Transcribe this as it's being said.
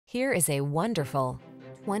Here is a wonderful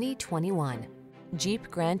 2021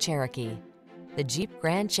 Jeep Grand Cherokee. The Jeep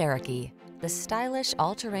Grand Cherokee, the stylish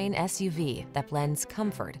all-terrain SUV that blends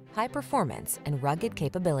comfort, high performance, and rugged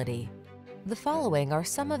capability. The following are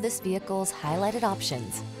some of this vehicle's highlighted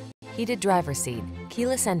options: heated driver's seat,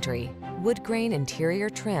 keyless entry, wood grain interior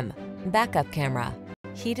trim, backup camera,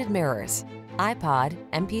 heated mirrors, iPod,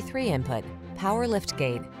 MP3 input, power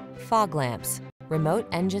liftgate, fog lamps, remote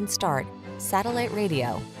engine start, satellite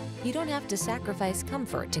radio. You don't have to sacrifice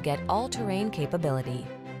comfort to get all-terrain capability.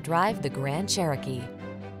 Drive the Grand Cherokee.